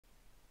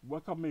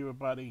Welcome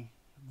everybody,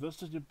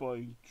 this is your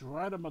boy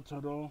Dryder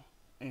Mataroa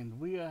and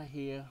we are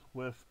here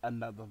with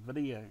another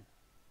video.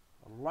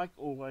 Like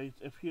always,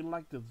 if you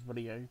like this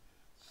video,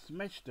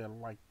 smash that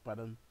like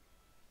button,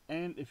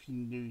 and if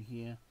you're new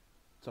here,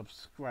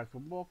 subscribe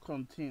for more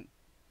content,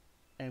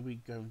 and we're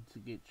going to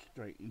get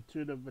straight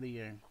into the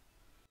video.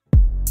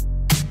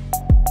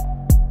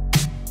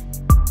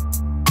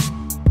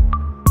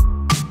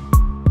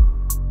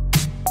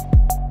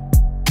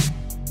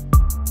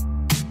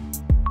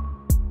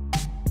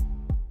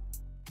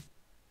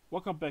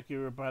 Welcome back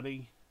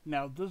everybody.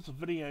 Now this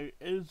video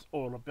is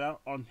all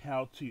about on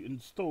how to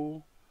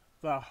install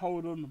the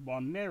Holden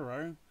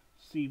Monaro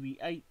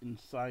CV8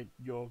 inside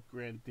your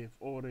Grand Theft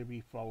Auto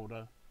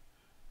folder.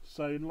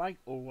 So like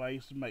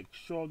always, make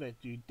sure that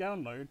you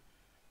download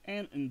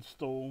and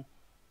install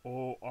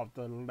all of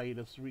the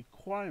latest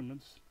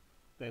requirements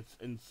that's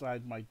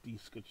inside my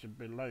description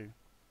below.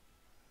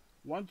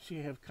 Once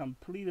you have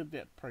completed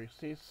that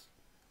process,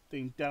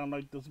 then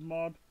download this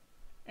mod,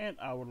 and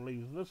I will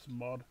leave this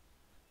mod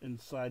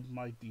inside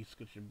my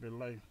description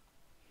below.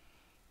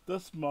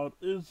 This mod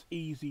is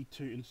easy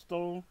to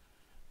install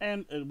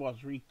and it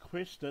was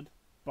requested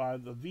by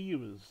the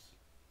viewers.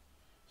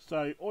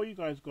 So all you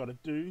guys gotta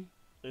do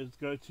is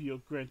go to your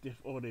Grand Theft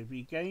Auto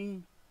V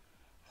game,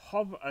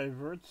 hover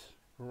over it,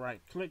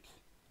 right click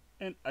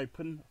and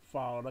open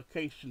file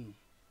location.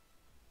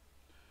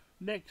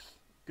 Next,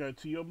 go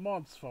to your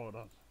mods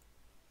folder,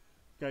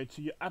 go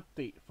to your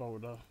update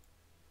folder,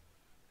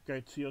 go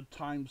to your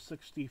Time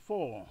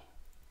 64,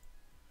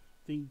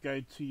 then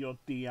go to your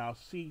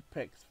DLC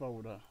packs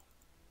folder.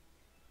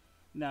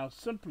 Now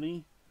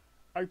simply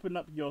open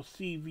up your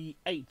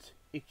CV8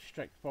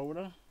 extract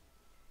folder,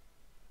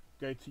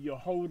 go to your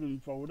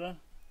Holden folder,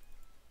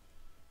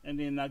 and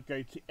then now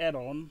go to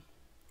add-on.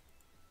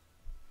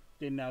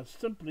 Then now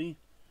simply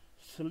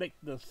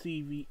select the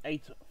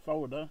CV8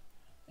 folder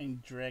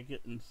and drag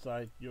it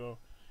inside your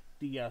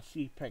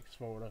DLC packs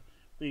folder.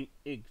 Then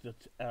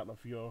exit out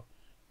of your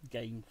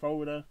game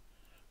folder,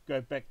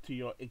 go back to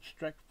your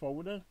extract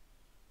folder,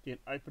 then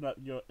open up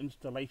your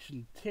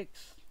installation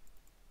text.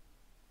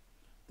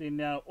 Then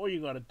now all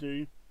you gotta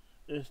do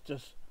is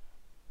just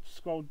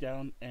scroll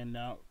down and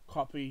now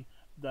copy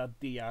the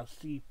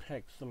DLC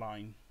packs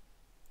line.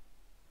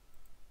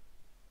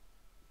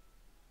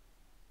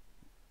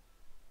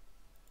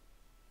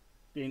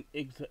 Then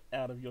exit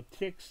out of your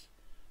text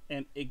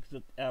and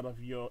exit out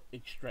of your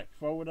extract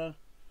folder.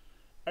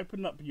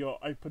 Open up your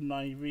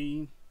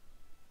Imovie,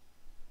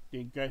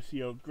 then go to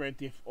your Grand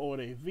Theft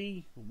Auto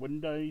V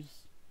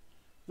Windows.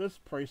 This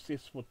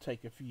process will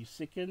take a few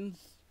seconds.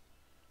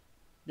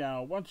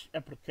 Now once your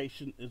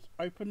application is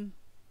open,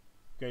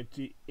 go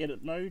to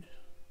edit mode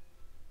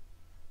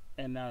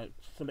and now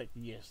select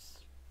yes.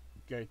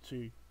 Go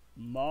to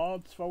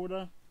mods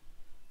folder,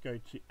 go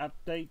to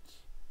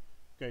updates,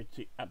 go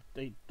to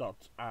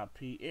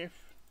update.rpf,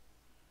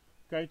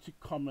 go to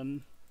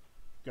common,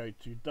 go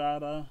to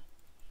data,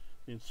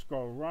 then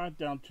scroll right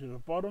down to the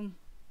bottom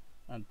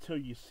until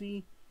you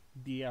see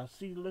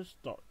DLC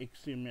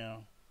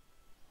list.xml.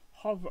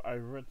 Hover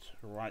over it,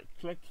 right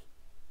click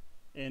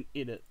and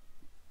edit.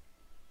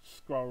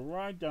 Scroll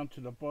right down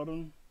to the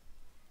bottom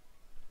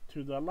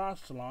to the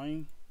last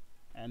line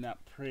and now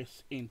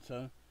press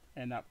enter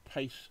and now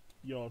paste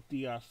your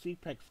DLC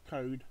packs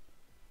code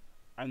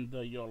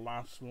under your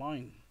last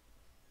line.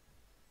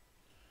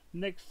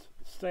 Next,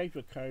 save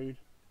your code,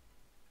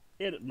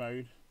 edit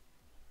mode,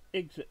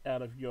 exit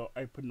out of your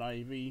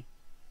OpenIV,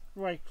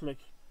 right click,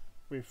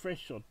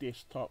 refresh your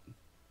desktop,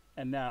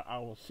 and now I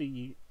will see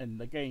you in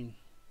the game.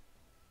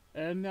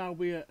 And now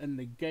we are in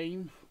the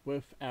game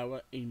with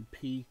our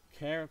MP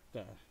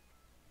character.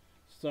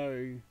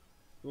 So,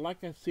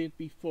 like I said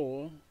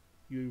before,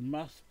 you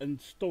must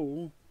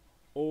install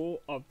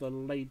all of the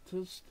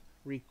latest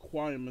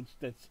requirements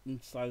that's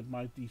inside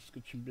my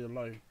description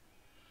below.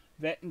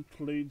 That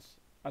includes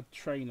a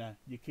trainer.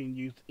 You can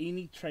use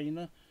any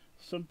trainer,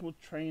 simple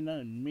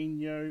trainer,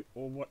 menu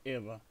or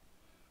whatever.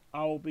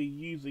 I will be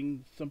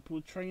using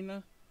simple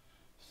trainer.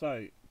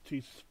 So,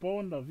 to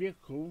spawn the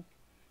vehicle,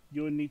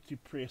 you'll need to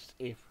press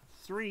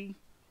F3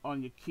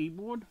 on your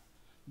keyboard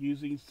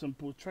using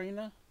simple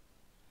trainer,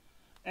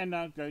 and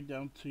now go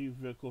down to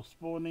vehicle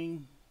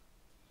spawning,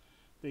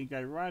 then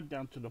go right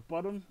down to the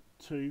bottom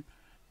to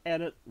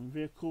edit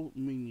vehicle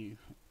menu,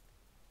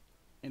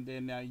 and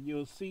then now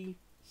you'll see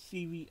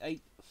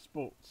CV8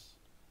 sports,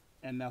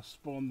 and now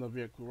spawn the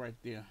vehicle right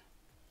there.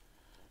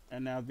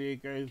 And now there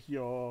goes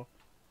your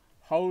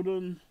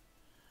Holden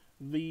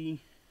V8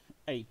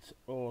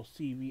 or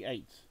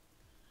CV8.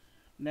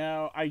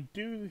 Now I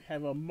do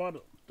have a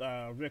mod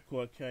vehicle,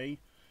 okay,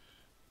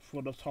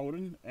 for this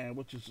Holden, and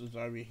which is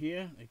over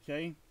here,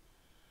 okay.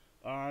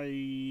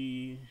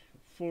 I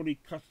fully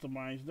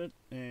customized it,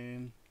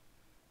 and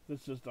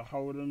this is the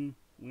Holden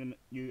when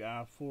you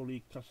are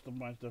fully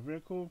customized the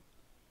vehicle,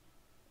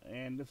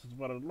 and this is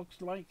what it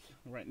looks like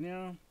right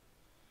now.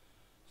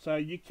 So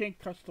you can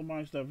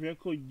customize the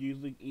vehicle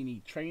using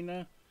any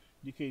trainer.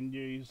 You can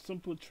use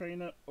simple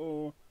trainer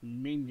or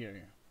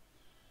menu.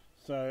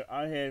 So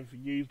I have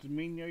used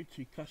Mino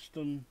to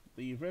custom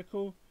the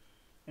vehicle,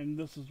 and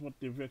this is what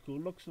the vehicle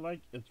looks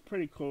like. It's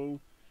pretty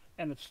cool,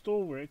 and it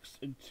still works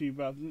in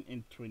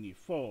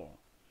 2024.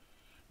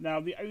 Now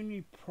the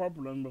only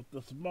problem with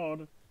this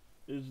mod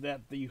is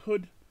that the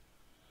hood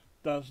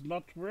does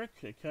not work,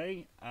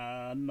 okay?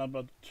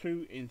 Number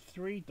 2 and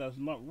 3 does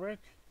not work,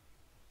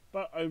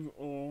 but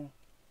overall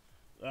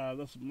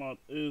this mod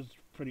is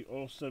pretty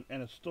awesome,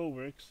 and it still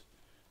works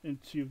in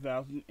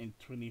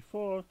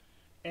 2024,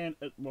 and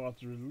it was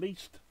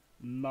released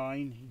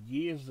 9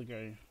 years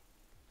ago.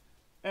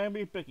 And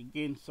we're back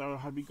again, so I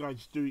hope you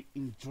guys do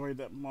enjoy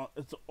that mod.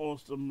 It's an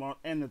awesome mod,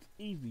 and it's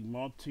easy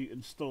mod to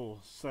install.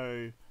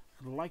 So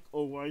like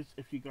always,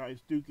 if you guys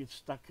do get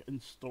stuck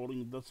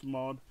installing this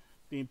mod,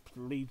 then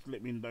please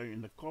let me know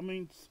in the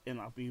comments,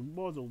 and I'll be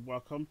more than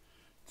welcome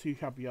to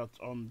help you out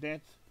on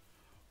that.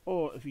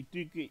 Or if you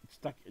do get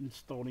stuck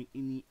installing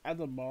any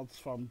other mods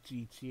from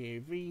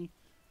GTAV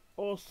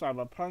or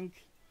Cyberpunk,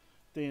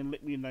 then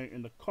let me know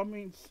in the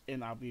comments,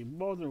 and I'll be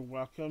more than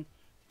welcome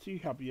to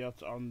help you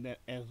out on that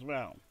as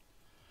well.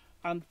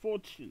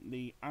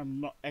 Unfortunately,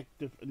 I'm not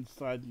active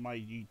inside my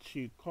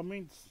YouTube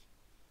comments.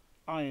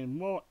 I am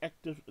more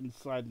active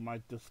inside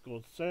my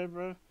Discord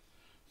server,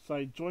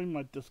 so join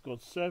my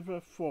Discord server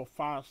for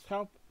fast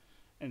help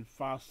and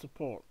fast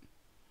support.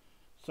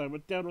 So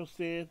with that all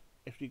said,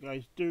 if you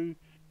guys do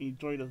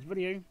enjoy this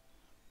video,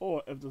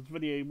 or if this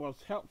video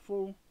was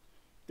helpful,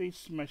 please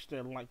smash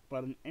that like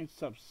button and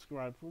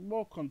subscribe for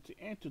more content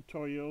and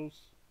tutorials,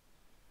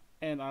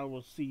 and I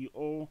will see you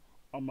all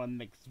on my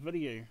next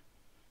video.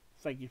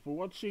 Thank you for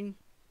watching,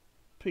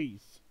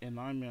 peace, and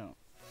I'm out.